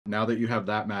now that you have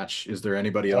that match, is there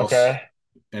Okay.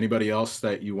 anybody else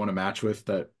that you want to match with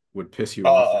that would piss you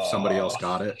off if somebody else Uh,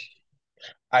 got it?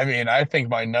 I mean, I think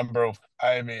my number.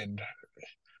 I mean,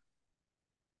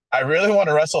 I really want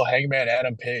to wrestle Hangman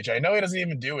Adam Page. I know he doesn't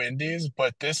even do indies,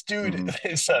 but this dude Hmm.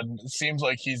 seems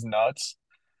like he's nuts,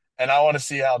 and I want to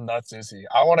see how nuts is he.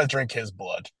 I want to drink his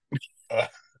blood. Uh,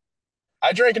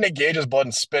 I drank Nick Gage's blood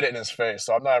and spit it in his face,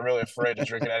 so I'm not really afraid of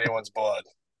drinking anyone's blood.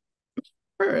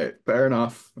 All right, fair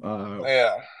enough.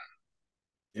 Yeah,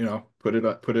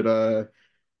 Put it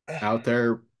out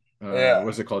there. yeah,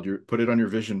 What's it called? You put it on your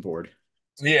vision board.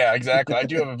 yeah, exactly. I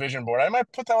do have a vision board. I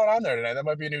might put that one on there tonight. That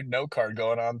might be a new note card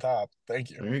going on top. Thank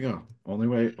you. There you go. Only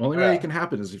way it Yeah, can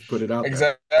happen is if you put it out there.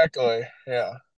 exactly. Yeah.